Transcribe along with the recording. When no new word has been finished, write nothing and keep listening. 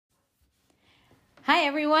Hi,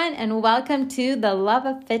 everyone, and welcome to the Love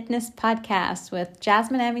of Fitness podcast with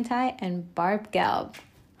Jasmine Amitai and Barb Gelb.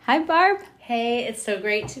 Hi, Barb. Hey, it's so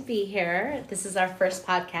great to be here. This is our first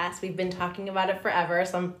podcast. We've been talking about it forever,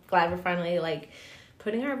 so I'm glad we're finally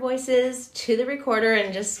putting our voices to the recorder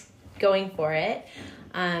and just going for it.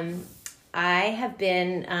 I have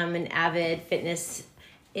been an avid fitness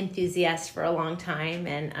enthusiast for a long time,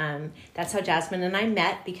 and that's how Jasmine and I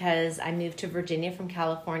met, because I moved to Virginia from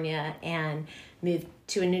California and moved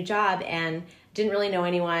to a new job and didn't really know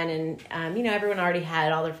anyone, and everyone already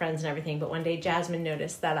had all their friends and everything, but one day Jasmine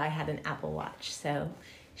noticed that I had an Apple Watch, so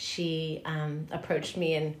she approached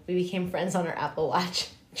me and we became friends on her Apple Watch.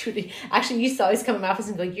 Actually, you used to always come in my office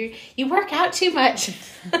and go, you work out too much.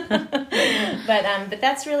 but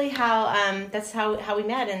that's really how we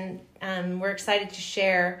met, and we're excited to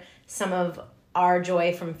share some of our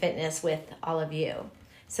joy from fitness with all of you.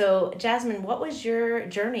 So, Jasmine, what was your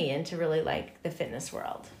journey into really the fitness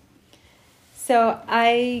world? So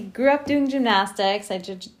I grew up doing gymnastics. I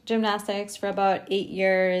did gymnastics for about 8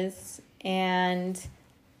 years, and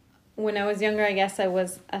when I was younger, I guess I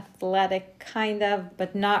was athletic, kind of,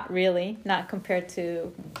 but not really, not compared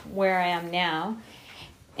to where I am now.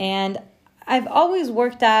 And I've always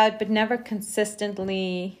worked out, but never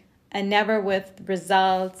consistently, and never with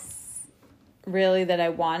results really that I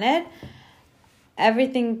wanted.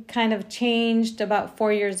 Everything kind of changed about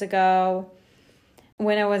 4 years ago.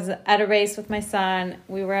 When I was at a race with my son,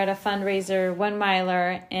 we were at a fundraiser, 1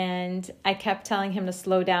 miler, and I kept telling him to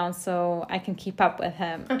slow down so I can keep up with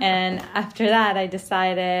him. And after that, I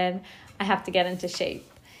decided I have to get into shape.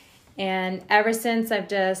 And ever since, I've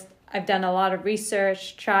done a lot of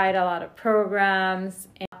research, tried a lot of programs,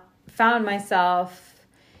 and found myself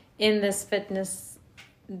in this fitness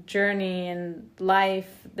journey and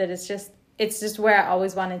life that it's just where I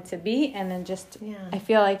always wanted to be. And then I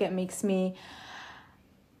feel like it makes me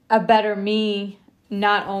a better me,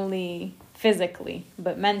 not only physically,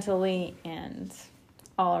 but mentally and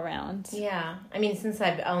all around. Yeah. I mean, since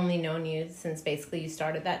I've only known you since basically you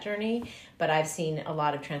started that journey, but I've seen a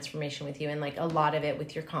lot of transformation with you, and a lot of it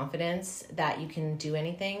with your confidence that you can do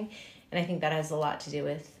anything. And I think that has a lot to do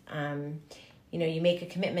with, you make a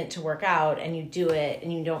commitment to work out and you do it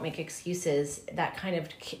and you don't make excuses. That kind of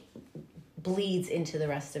bleeds into the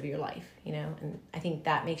rest of your life, and I think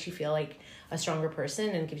that makes you feel like a stronger person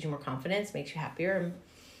and gives you more confidence, makes you happier,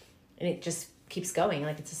 and it just keeps going,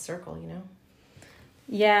 it's a circle,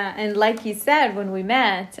 Yeah, and like you said, when we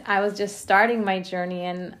met, I was just starting my journey,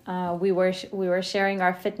 and we were sharing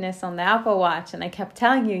our fitness on the Apple Watch, and I kept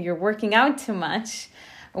telling you, you're working out too much.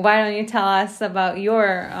 Why don't you tell us about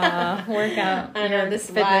your workout? I know this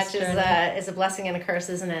watch is a blessing and a curse,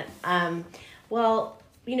 isn't it? Well,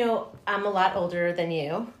 I'm a lot older than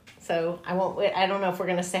you, so I don't know if we're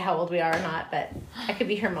going to say how old we are or not, but I could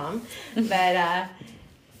be her mom. But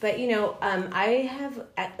I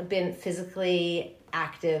have been physically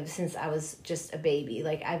active since I was just a baby.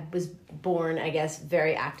 I was born, I guess,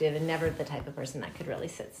 very active and never the type of person that could really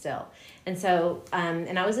sit still. And so,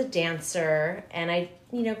 and I was a dancer, and I,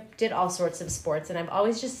 did all sorts of sports, and I've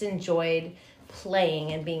always just enjoyed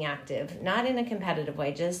playing and being active, not in a competitive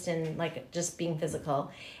way, just in just being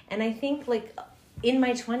physical. And I think in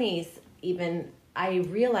my 20s even, I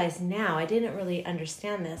realize now I didn't really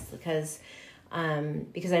understand this because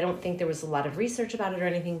I don't think there was a lot of research about it or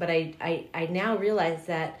anything, but I now realize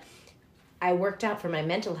that I worked out for my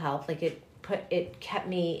mental health. It kept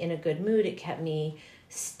me in a good mood, it kept me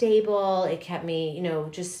stable, it kept me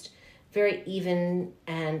just very even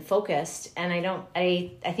and focused. And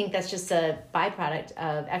I think that's just a byproduct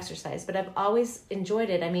of exercise, but I've always enjoyed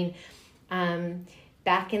it. I mean,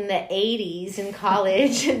 back in the 80s in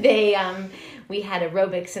college, we had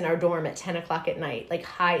aerobics in our dorm at 10 o'clock at night,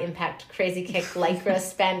 high impact, crazy kick, lycra,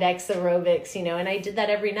 spandex aerobics, and I did that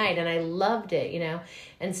every night and I loved it,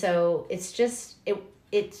 and so it's just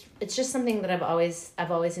something that I've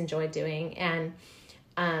always enjoyed doing, and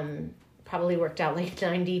probably worked out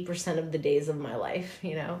 90% of the days of my life,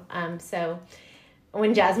 so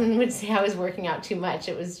when Jasmine would say I was working out too much,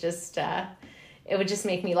 it was just it would just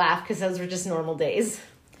make me laugh, because those were just normal days.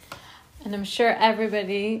 And I'm sure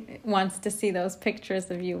everybody wants to see those pictures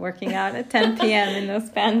of you working out at 10 p.m. in those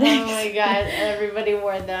spandex. Oh my God, everybody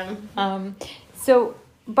wore them. So,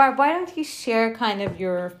 Barb, why don't you share kind of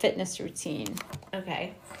your fitness routine?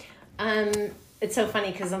 Okay. It's so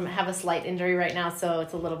funny because I have a slight injury right now, so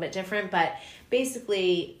it's a little bit different. But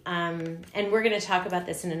basically, and we're going to talk about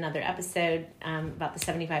this in another episode about the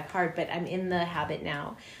 75 hard, but I'm in the habit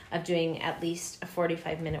now of doing at least a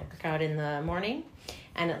 45-minute workout in the morning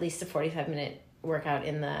and at least a 45-minute workout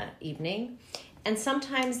in the evening. And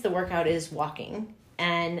sometimes the workout is walking.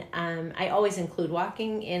 And I always include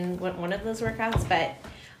walking in one of those workouts, but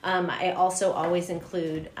I also always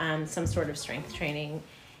include some sort of strength training.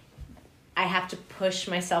 I have to push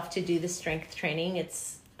myself to do the strength training.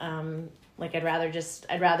 It's like I'd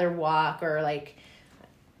rather walk or like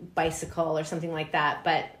bicycle or something like that.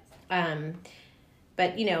 But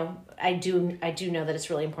you know, I do know that it's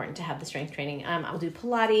really important to have the strength training. I'll do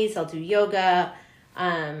Pilates, I'll do yoga.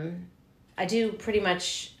 I do pretty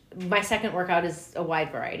much, my second workout is a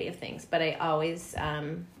wide variety of things, but I always,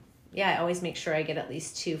 I always make sure I get at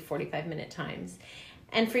least 2 45-minute times.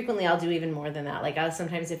 And frequently I'll do even more than that. Like I'll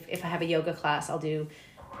sometimes, if I have a yoga class, I'll do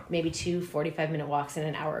maybe 2 45-minute walks and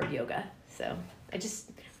an hour of yoga. So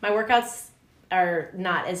my workouts are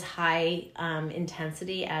not as high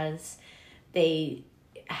intensity as they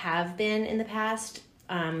have been in the past.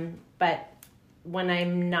 But when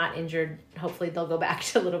I'm not injured, hopefully they'll go back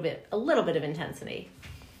to a little bit of intensity.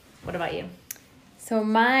 What about you? So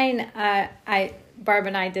mine, Barb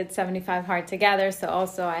and I did 75 hard together. So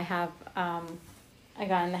also I have, I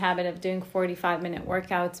got in the habit of doing 45-minute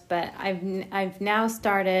workouts, but I've now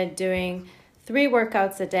started doing 3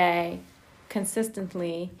 workouts a day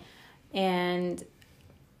consistently. And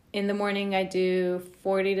in the morning I do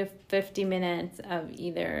 40 to 50 minutes of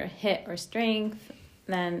either HIIT or strength.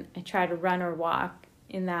 Then I try to run or walk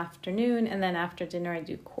in the afternoon. And then after dinner I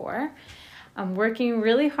do core. I'm working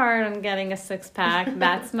really hard on getting a 6-pack.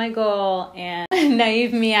 That's my goal. And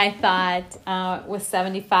naive me, I thought with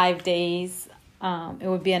 75 days it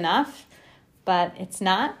would be enough, but it's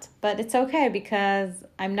not. But it's okay because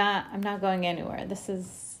I'm not going anywhere. This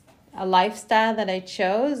is a lifestyle that I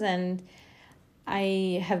chose, and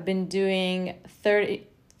I have been doing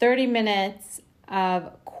 30 minutes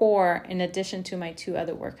of core in addition to my 2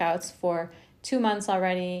 other workouts for 2 months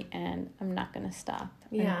already, and I'm not going to stop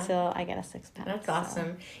until I get a 6-pack. That's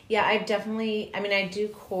awesome. Yeah, I do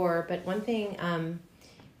core, but one thing, and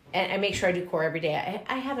I make sure I do core every day.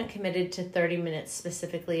 I haven't committed to 30 minutes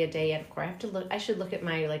specifically a day yet of core. I should look at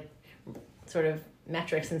my like sort of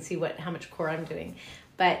metrics and see how much core I'm doing.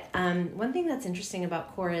 But one thing that's interesting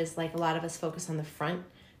about core is like a lot of us focus on the front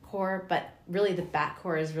core, but really the back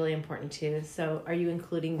core is really important too. So are you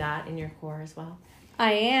including that in your core as well?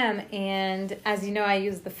 I am, and as you know, I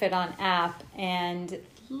use the FitOn app, and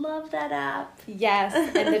love that app. Yes,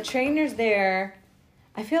 and the trainers there,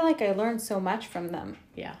 I feel like I learned so much from them.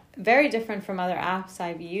 Yeah. Very different from other apps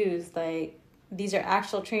I've used. Like, these are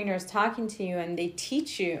actual trainers talking to you, and they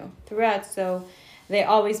teach you throughout. So they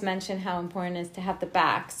always mention how important it is to have the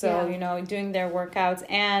back. So, doing their workouts,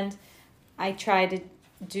 and I try to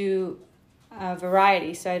do a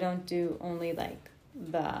variety. So I don't do only like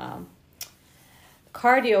the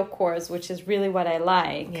cardio cores, which is really what I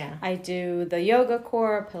like. Yeah. I do the yoga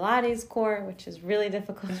core, Pilates core, which is really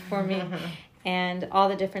difficult for me, and all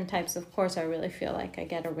the different types of cores. I really feel like I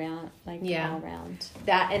get around, all around.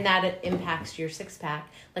 That impacts your 6-pack.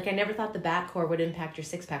 Like I never thought the back core would impact your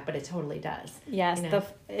 6-pack, but it totally does. Yes,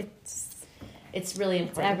 it's really important.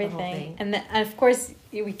 It's everything, and of course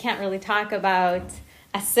we can't really talk about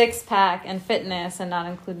a 6-pack and fitness and not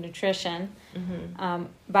include nutrition. Mm-hmm.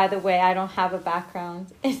 By the way, I don't have a background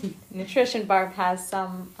in nutrition. Barb has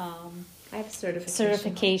some I have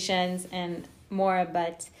certifications and more,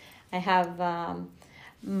 but I have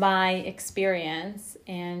my experience,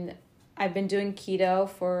 and I've been doing keto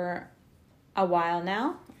for a while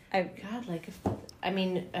now. a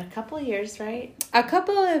couple of years, right? A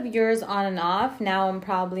couple of years on and off. Now I'm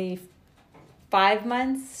probably 5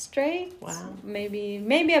 months straight. Wow.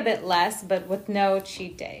 Maybe a bit less, but with no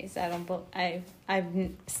cheat days. I've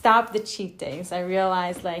stopped the cheat days. I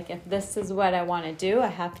realized like if this is what I want to do, I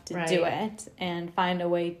have to do it and find a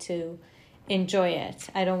way to enjoy it.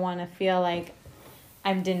 I don't want to feel like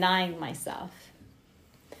I'm denying myself.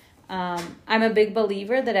 I'm a big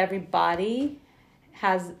believer that every body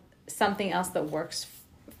has something else that works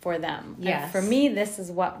for them. Yes. And for me, this is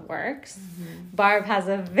what works. Mm-hmm. Barb has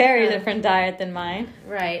a very different diet than mine.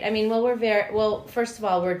 Right. I mean, first of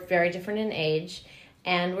all, we're very different in age,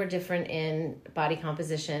 and we're different in body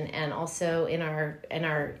composition, and also in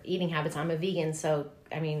our eating habits. I'm a vegan, so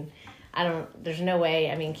I mean, there's no way,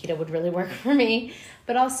 keto would really work for me.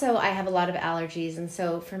 But also I have a lot of allergies, and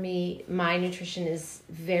so for me, my nutrition is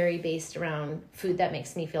very based around food that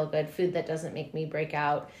makes me feel good, food that doesn't make me break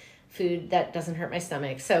out, food that doesn't hurt my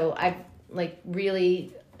stomach. So I've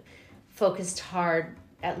really focused hard,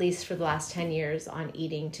 at least for the last 10 years, on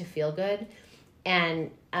eating to feel good.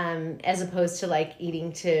 And as opposed to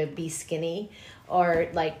eating to be skinny or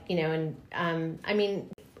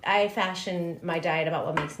I fashion my diet about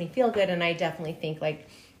what makes me feel good. And I definitely think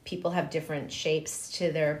people have different shapes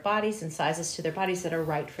to their bodies and sizes to their bodies that are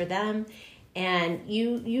right for them. And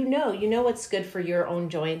you know what's good for your own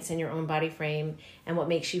joints and your own body frame, and what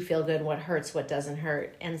makes you feel good, what hurts, what doesn't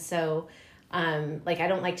hurt. And so, like, I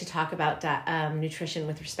don't like to talk about nutrition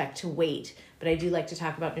with respect to weight, but I do like to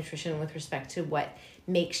talk about nutrition with respect to what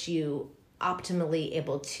makes you optimally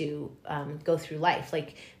able to go through life,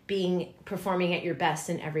 like performing at your best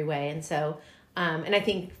in every way. And so, and I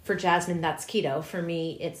think for Jasmine, that's keto. For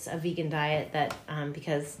me, it's a vegan diet that,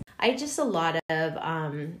 because I just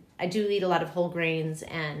I do eat a lot of whole grains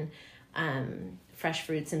and fresh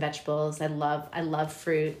fruits and vegetables. I love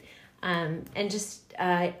fruit. And just,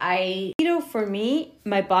 keto for me,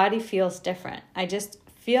 my body feels different. I just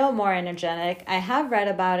feel more energetic. I have read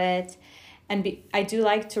about it, and I do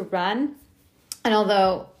like to run. And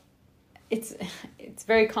although it's a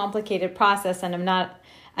very complicated process, and I'm not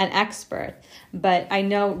an expert, but I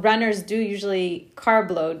know runners do usually carb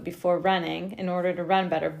load before running in order to run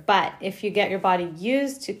better. But if you get your body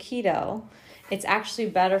used to keto, it's actually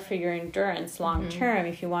better for your endurance long term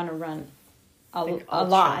if you want to run a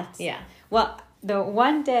lot. Yeah. Well, the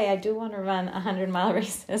one day I do want to run 100-mile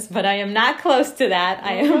races, but I am not close to that.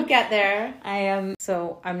 We'll get there. I'm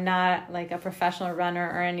not like a professional runner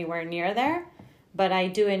or anywhere near there, but I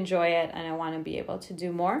do enjoy it, and I want to be able to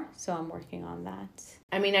do more. So I'm working on that.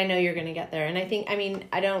 I mean, I know you're going to get there. And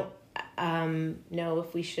I don't know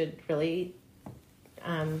if we should really,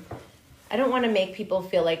 I don't want to make people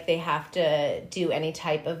feel like they have to do any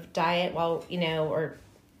type of diet or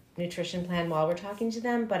nutrition plan while we're talking to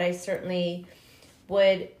them. But I certainly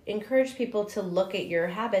would encourage people to look at your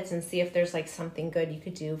habits and see if there's like something good you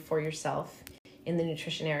could do for yourself in the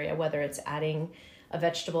nutrition area, whether it's adding a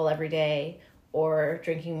vegetable every day or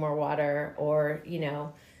drinking more water or,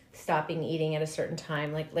 stopping eating at a certain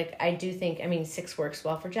time. Like I do think, 6 works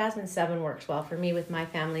well for Jasmine, 7 works well for me with my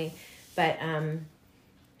family, but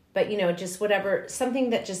just whatever, something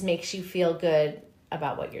that just makes you feel good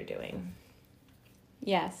about what you're doing.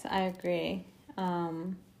 Yes, I agree.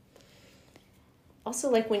 Also,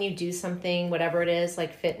 like when you do something, whatever it is,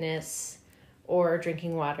 like fitness or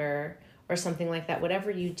drinking water or something like that,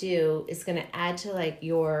 whatever you do is going to add to like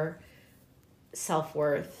your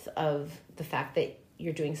self-worth of the fact that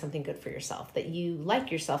you're doing something good for yourself, that you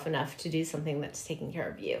like yourself enough to do something that's taking care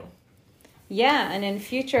of you. Yeah, and in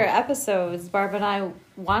future episodes, Barb and I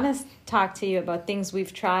want to talk to you about things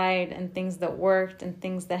we've tried and things that worked and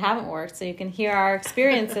things that haven't worked, so you can hear our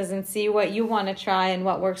experiences and see what you want to try and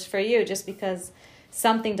what works for you. Just because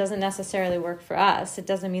something doesn't necessarily work for us, it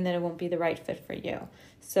doesn't mean that it won't be the right fit for you.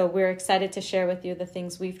 So we're excited to share with you the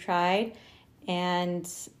things we've tried. And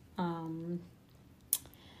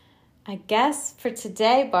I guess for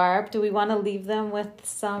today, Barb, do we want to leave them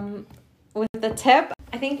with a tip?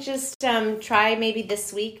 I think just try maybe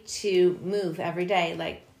this week to move every day,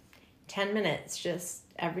 like 10 minutes, just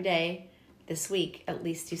every day this week, at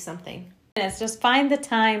least do something. It's just find the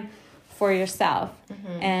time for yourself.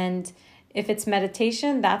 And if it's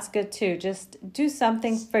meditation, that's good too. Just do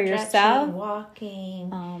something for yourself.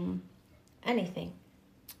 Walking, anything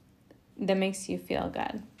that makes you feel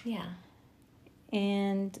good. Yeah.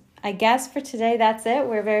 And I guess for today, that's it.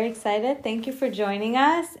 We're very excited. Thank you for joining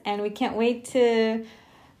us, and we can't wait to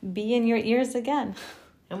be in your ears again.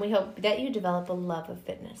 And we hope that you develop a love of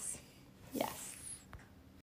fitness. Yes.